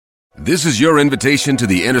This is your invitation to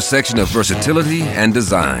the intersection of versatility and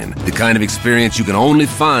design. The kind of experience you can only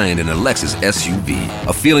find in a Lexus SUV.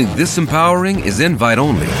 A feeling this empowering is invite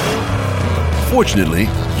only. Fortunately,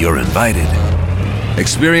 you're invited.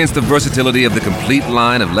 Experience the versatility of the complete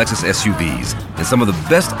line of Lexus SUVs and some of the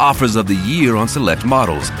best offers of the year on select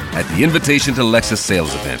models at the Invitation to Lexus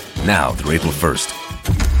sales event, now through April 1st.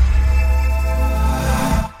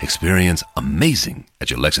 Experience amazing at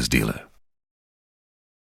your Lexus dealer.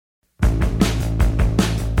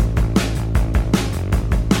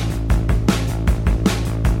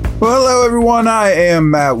 Well, hello, everyone. I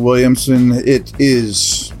am Matt Williamson. It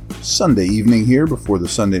is Sunday evening here before the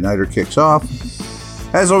Sunday Nighter kicks off.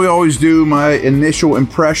 As we always do, my initial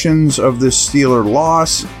impressions of this Steeler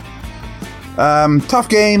loss. Tough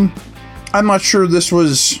game. I'm not sure this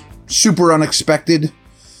was super unexpected.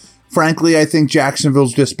 Frankly, I think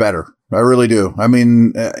Jacksonville's just better. I really do. I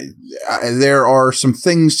mean, there are some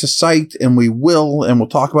things to cite, and we'll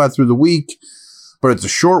talk about it through the week. But it's a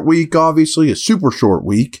short week, obviously, a super short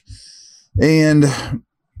week. And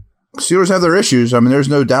Steelers have their issues. I mean, there's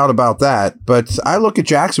no doubt about that. But I look at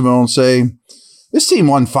Jacksonville and say, this team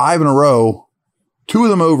won 5 in a row, 2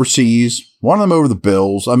 of them overseas, 1 of them over the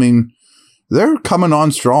Bills. I mean, they're coming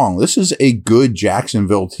on strong. This is a good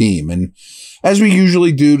Jacksonville team. And as we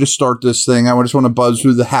usually do to start this thing, I just want to buzz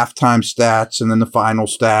through the halftime stats and then the final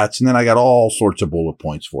stats. And then I got all sorts of bullet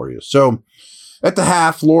points for you. So, at the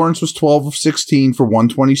half, Lawrence was 12 of 16 for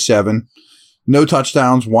 127. No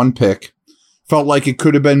touchdowns, 1 pick. Felt like it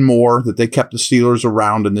could have been more, that they kept the Steelers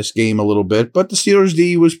around in this game a little bit. But the Steelers'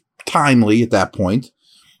 D was timely at that point.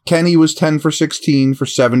 Kenny was 10 for 16 for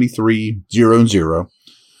 73, 0-0.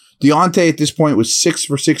 Deontay at this point was 6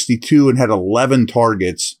 for 62 and had 11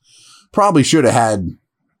 targets. Probably should have had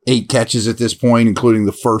 8 catches at this point, including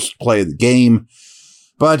the first play of the game.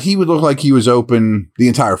 But he would look like he was open the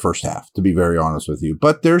entire first half, to be very honest with you.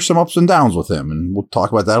 But there's some ups and downs with him, and we'll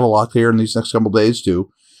talk about that a lot here in these next couple of days,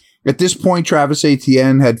 too. At this point, Travis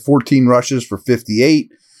Etienne had 14 rushes for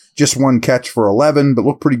 58, just 1 catch for 11, but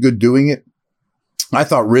looked pretty good doing it. I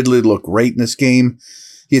thought Ridley looked great in this game.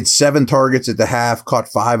 He had 7 targets at the half, caught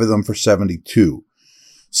 5 of them for 72.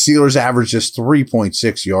 Steelers averaged just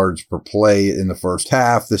 3.6 yards per play in the first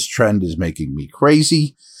half. This trend is making me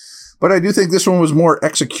crazy. But I do think this one was more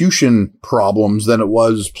execution problems than it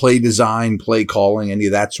was play design, play calling, any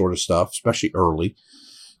of that sort of stuff, especially early.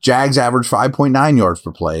 Jags averaged 5.9 yards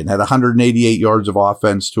per play and had 188 yards of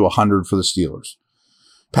offense to 100 for the Steelers.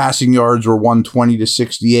 Passing yards were 120 to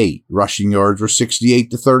 68. Rushing yards were 68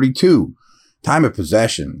 to 32. Time of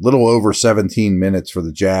possession, little over 17 minutes for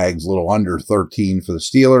the Jags, little under 13 for the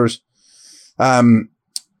Steelers.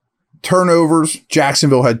 Turnovers,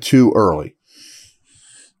 Jacksonville had 2 early.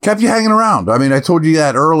 Kept you hanging around. I mean, I told you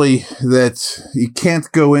that early, that you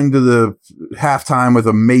can't go into the halftime with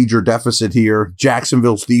a major deficit here.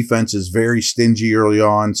 Jacksonville's defense is very stingy early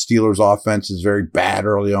on. Steelers' offense is very bad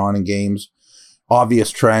early on in games. Obvious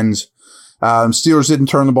trends. Steelers didn't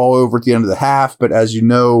turn the ball over at the end of the half, but as you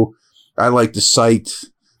know, I like to cite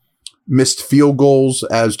missed field goals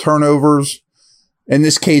as turnovers. In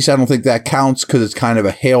this case, I don't think that counts because it's kind of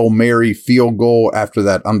a Hail Mary field goal after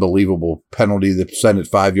that unbelievable penalty that sent it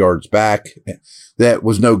 5 yards back. That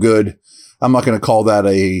was no good. I'm not going to call that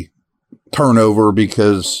a turnover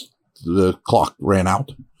because the clock ran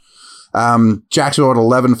out. Jacksonville had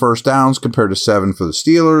 11 first downs compared to 7 for the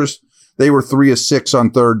Steelers. They were 3 of 6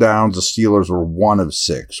 on third downs. The Steelers were 1 of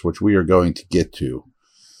 6, which we are going to get to.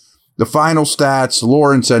 The final stats,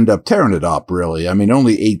 Lawrence ended up tearing it up, really. I mean,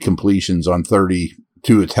 only 8 completions on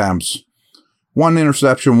 32 attempts. 1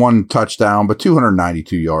 interception, 1 touchdown, but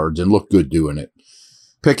 292 yards and looked good doing it.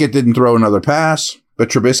 Pickett didn't throw another pass, but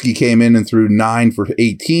Trubisky came in and threw 9 for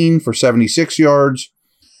 18 for 76 yards.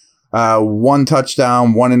 1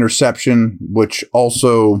 touchdown, 1 interception, which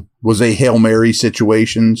also was a Hail Mary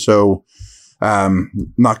situation. So,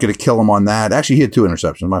 not going to kill him on that. Actually, he had 2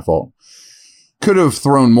 interceptions, my fault. Could have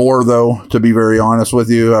thrown more, though, to be very honest with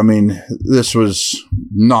you. I mean, this was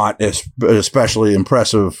not an especially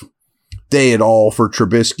impressive day at all for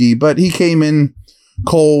Trubisky, but he came in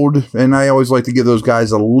cold, and I always like to give those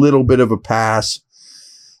guys a little bit of a pass.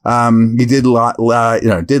 He did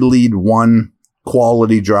lead 1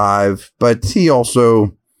 quality drive, but he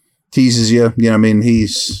also teases you. You know, I mean,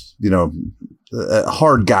 he's, a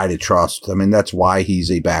hard guy to trust. I mean, that's why he's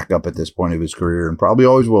a backup at this point of his career and probably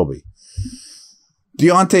always will be.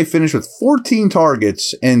 Deontay finished with 14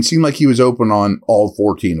 targets and seemed like he was open on all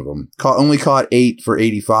 14 of them. Only caught 8 for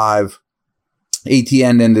 85.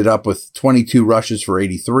 ATN ended up with 22 rushes for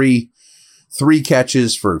 83, 3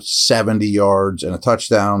 catches for 70 yards and a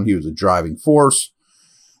touchdown. He was a driving force.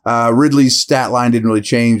 Ridley's stat line didn't really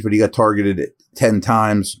change, but he got targeted 10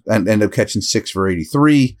 times and ended up catching 6 for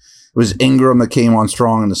 83. It was Ingram that came on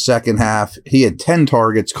strong in the second half. He had 10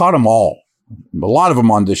 targets, caught them all. A lot of them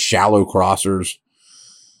on just shallow crossers.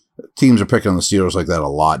 Teams are picking on the Steelers like that a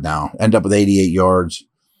lot now. End up with 88 yards.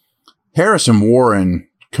 Harris and Warren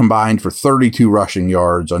combined for 32 rushing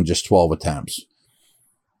yards on just 12 attempts.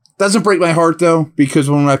 Doesn't break my heart, though, because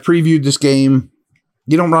when I previewed this game,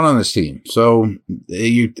 you don't run on this team. So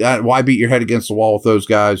why beat your head against the wall with those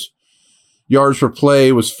guys? Yards per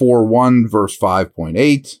play was 4.1 versus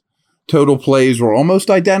 5.8. Total plays were almost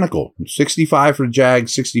identical. 65 for the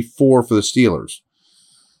Jags, 64 for the Steelers.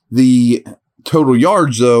 The total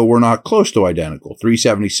yards, though, were not close to identical.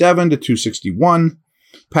 377 to 261.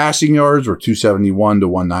 Passing yards were 271 to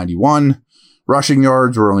 191. Rushing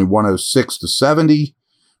yards were only 106 to 70.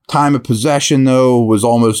 Time of possession, though, was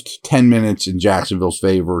almost 10 minutes in Jacksonville's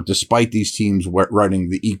favor, despite these teams running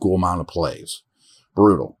the equal amount of plays.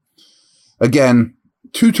 Brutal. Again,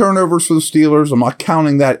 2 turnovers for the Steelers. I'm not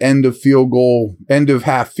counting that end of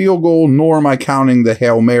half field goal, nor am I counting the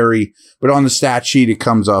Hail Mary, but on the stat sheet, it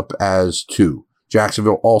comes up as 2.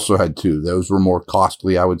 Jacksonville also had 2. Those were more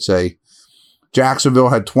costly, I would say. Jacksonville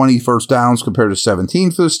had 20 first downs compared to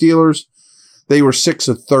 17 for the Steelers. They were 6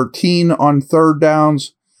 of 13 on third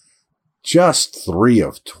downs. Just 3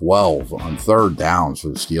 of 12 on third downs for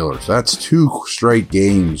the Steelers. That's 2 straight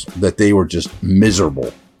games that they were just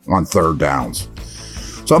miserable on third downs.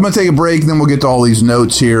 So I'm going to take a break, and then we'll get to all these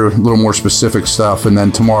notes here, a little more specific stuff, and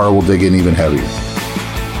then tomorrow we'll dig in even heavier.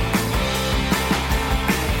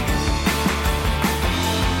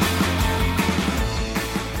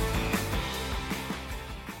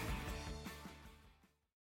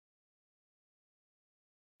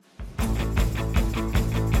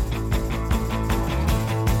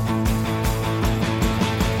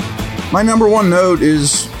 My number one note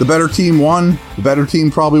is the better team won. The better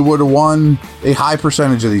team probably would have won a high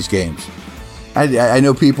percentage of these games. I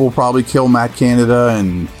know people will probably kill Matt Canada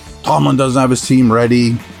and Tomlin doesn't have his team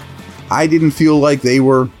ready. I didn't feel like they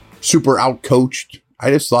were super outcoached.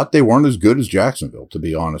 I just thought they weren't as good as Jacksonville, to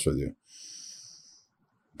be honest with you.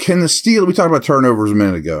 Can the Steelers, we talked about turnovers a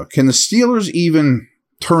minute ago, can the Steelers even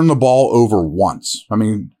turn the ball over once? I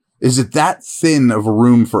mean, is it that thin of a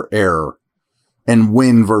room for error and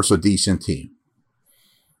win versus a decent team?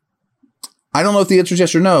 I don't know if the answer is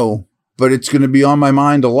yes or no, but it's going to be on my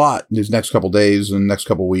mind a lot these next couple days and next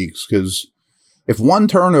couple weeks, because if one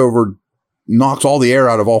turnover knocks all the air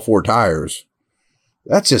out of all 4 tires,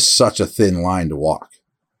 that's just such a thin line to walk.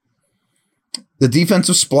 The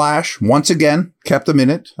defensive splash, once again, kept them in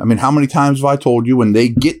it. I mean, how many times have I told you when they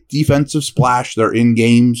get defensive splash, they're in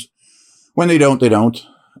games? When they don't, they don't.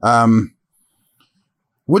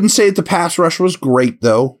 Wouldn't say that the pass rush was great,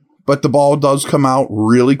 though, but the ball does come out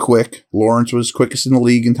really quick. Lawrence was quickest in the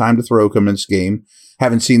league in time to throw in this game.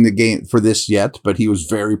 Haven't seen the game for this yet, but he was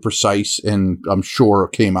very precise, and I'm sure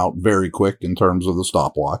it came out very quick in terms of the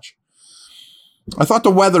stopwatch. I thought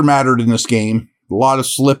the weather mattered in this game. A lot of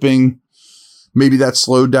slipping. Maybe that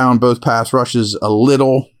slowed down both pass rushes a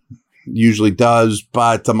little. Usually does,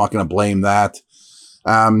 but I'm not going to blame that.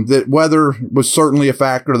 The weather was certainly a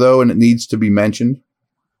factor, though, and it needs to be mentioned.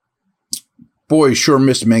 Boy, sure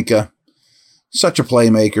missed Minka. Such a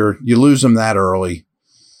playmaker. You lose him that early.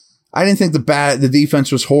 I didn't think the defense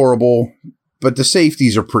was horrible, but the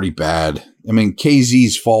safeties are pretty bad. I mean,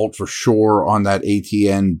 KZ's fault for sure on that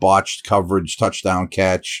ATN botched coverage touchdown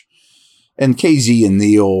catch. And KZ and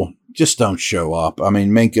Neal just don't show up. I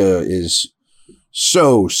mean, Minka is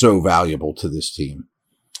so valuable to this team.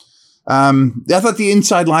 I thought the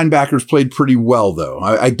inside linebackers played pretty well, though.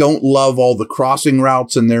 I don't love all the crossing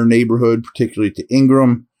routes in their neighborhood, particularly to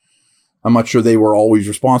Ingram. I'm not sure they were always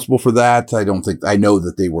responsible for that. I know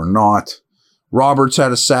that they were not. Roberts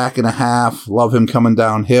had a sack and a half. Love him coming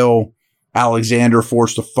downhill. Alexander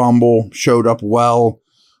forced a fumble, showed up well.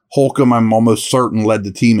 Holcomb, I'm almost certain, led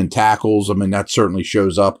the team in tackles. I mean, that certainly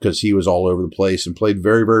shows up because he was all over the place and played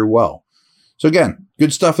very, very well. So again,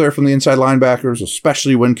 good stuff there from the inside linebackers,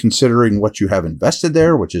 especially when considering what you have invested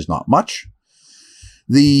there, which is not much.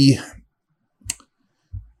 The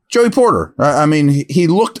Joey Porter, I mean, he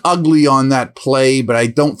looked ugly on that play, but I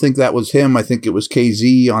don't think that was him. I think it was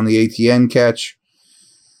KZ on the ATN catch.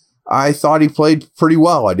 I thought he played pretty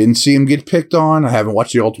well. I didn't see him get picked on. I haven't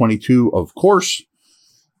watched the All-22, of course.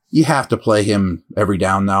 You have to play him every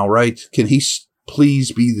down now, right? Can he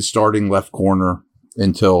please be the starting left corner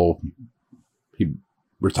until he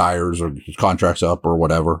retires or his contract's up or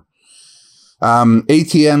whatever?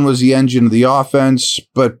 ATN was the engine of the offense,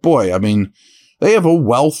 but boy, I mean, They have a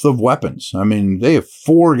wealth of weapons. I mean, they have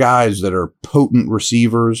 4 guys that are potent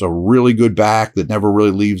receivers, a really good back that never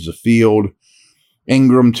really leaves the field.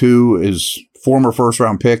 Ingram, too, is former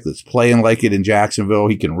first-round pick that's playing like it in Jacksonville.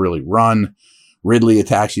 He can really run. Ridley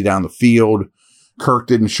attacks you down the field. Kirk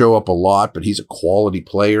didn't show up a lot, but he's a quality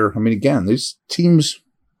player. I mean, again, this team's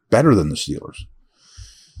better than the Steelers.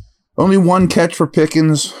 Only 1 catch for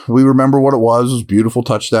Pickens. We remember what it was. It was a beautiful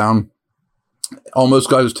touchdown. Almost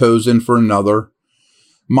got his toes in for another.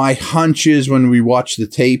 My hunch is when we watch the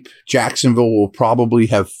tape, Jacksonville will probably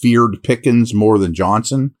have feared Pickens more than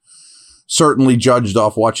Johnson. Certainly judged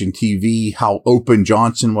off watching TV how open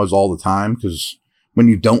Johnson was all the time, because when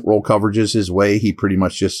you don't roll coverages his way, he pretty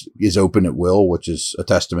much just is open at will, which is a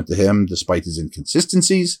testament to him despite his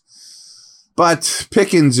inconsistencies. But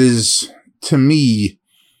Pickens is, to me,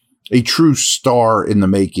 a true star in the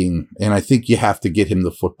making, and I think you have to get him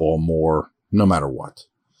the football more no matter what.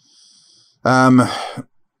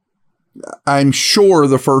 I'm sure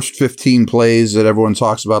the first 15 plays that everyone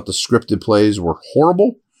talks about, the scripted plays, were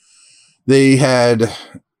horrible. They had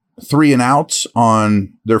 3 and outs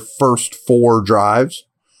on their first 4 drives.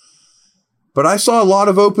 But I saw a lot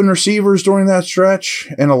of open receivers during that stretch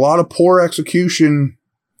and a lot of poor execution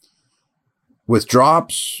with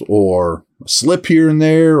drops or a slip here and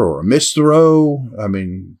there or a missed throw. I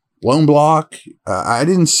mean, blown block. I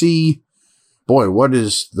didn't see, boy, what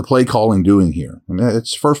is the play calling doing here? I mean,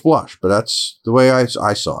 it's first blush, but that's the way I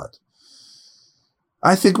saw it.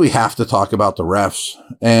 I think we have to talk about the refs,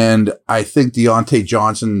 and I think Deontay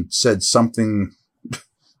Johnson said something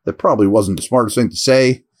that probably wasn't the smartest thing to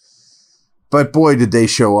say, but boy, did they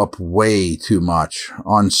show up way too much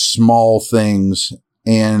on small things.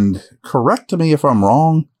 And correct me if I'm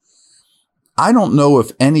wrong, I don't know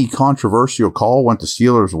if any controversial call went the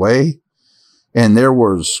Steelers' way, and there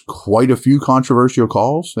was quite a few controversial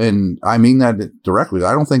calls, and I mean that directly.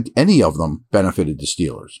 I don't think any of them benefited the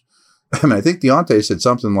Steelers. I mean, I think Deontay said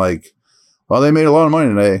something like, well, they made a lot of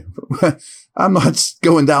money today. I'm not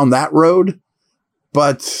going down that road,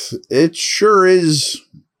 but it sure is,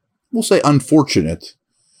 we'll say, unfortunate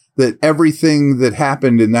that everything that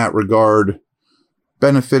happened in that regard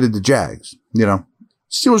benefited the Jags. You know,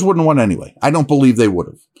 Steelers wouldn't have won anyway. I don't believe they would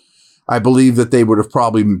have. I believe that they would have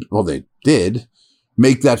probably, well, they did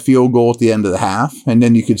make that field goal at the end of the half, and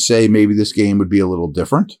then you could say maybe this game would be a little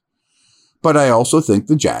different. But I also think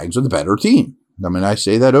the Jags are the better team. I mean, I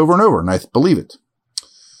say that over and over, and I believe it.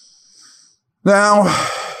 Now,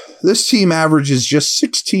 this team averages just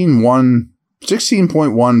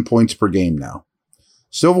 16.1 points per game now.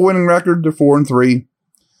 Still a winning record. They're 4-3.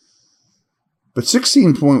 But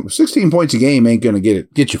 16 points a game ain't going to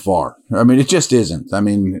get you far. I mean, it just isn't. I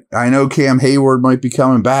mean, I know Cam Hayward might be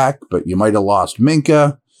coming back, but you might have lost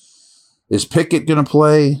Minka. Is Pickett going to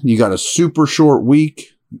play? You got a super short week.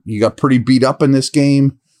 You got pretty beat up in this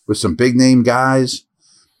game with some big name guys.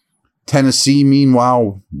 Tennessee,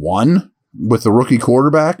 meanwhile, won with the rookie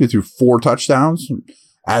quarterback who threw 4 touchdowns.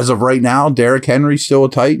 As of right now, Derrick Henry's still a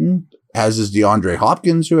Titan, as is DeAndre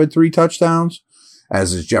Hopkins, who had 3 touchdowns,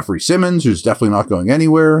 as is Jeffrey Simmons, who's definitely not going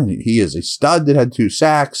anywhere. He is a stud that had 2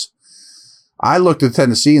 sacks. I looked at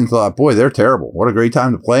Tennessee and thought, boy, they're terrible. What a great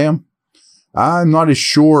time to play them. I'm not as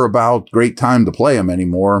sure about great time to play him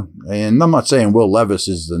anymore. And I'm not saying Will Levis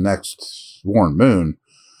is the next Warren Moon,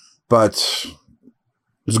 but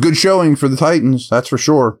it's a good showing for the Titans, that's for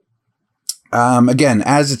sure. Again,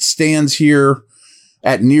 as it stands here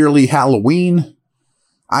at nearly Halloween,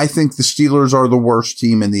 I think the Steelers are the worst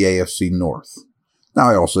team in the AFC North. Now,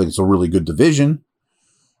 I also think it's a really good division.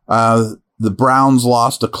 The Browns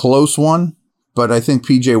lost a close one, but I think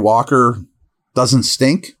PJ Walker doesn't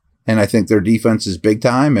stink. And I think their defense is big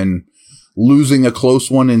time, and losing a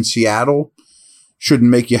close one in Seattle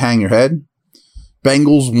shouldn't make you hang your head.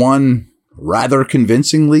 Bengals won rather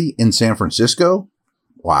convincingly in San Francisco.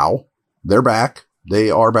 Wow. They're back.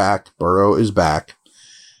 They are back. Burrow is back.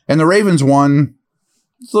 And the Ravens won.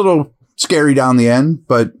 It's a little scary down the end,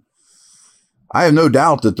 but I have no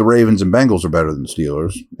doubt that the Ravens and Bengals are better than the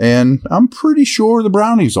Steelers. And I'm pretty sure the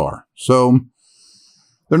Brownies are. So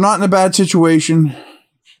they're not in a bad situation.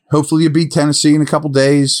 Hopefully you beat Tennessee in a couple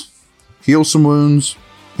days. Heal some wounds.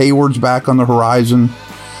 Hayward's back on the horizon.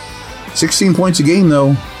 16 points a game,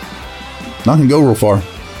 though. Not going to go real far.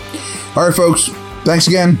 All right, folks. Thanks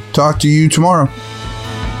again. Talk to you tomorrow.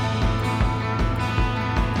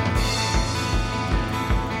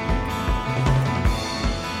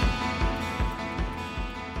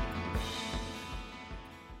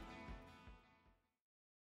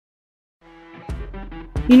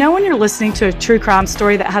 You know when you're listening to a true crime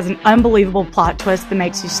story that has an unbelievable plot twist that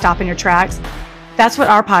makes you stop in your tracks? That's what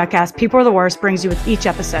our podcast, People Are the Worst, brings you with each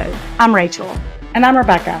episode. I'm Rachel. And I'm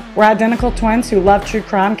Rebecca. We're identical twins who love true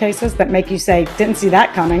crime cases that make you say, didn't see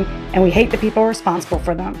that coming, and we hate the people responsible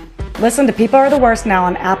for them. Listen to People Are the Worst now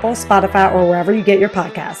on Apple, Spotify, or wherever you get your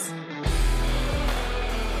podcasts.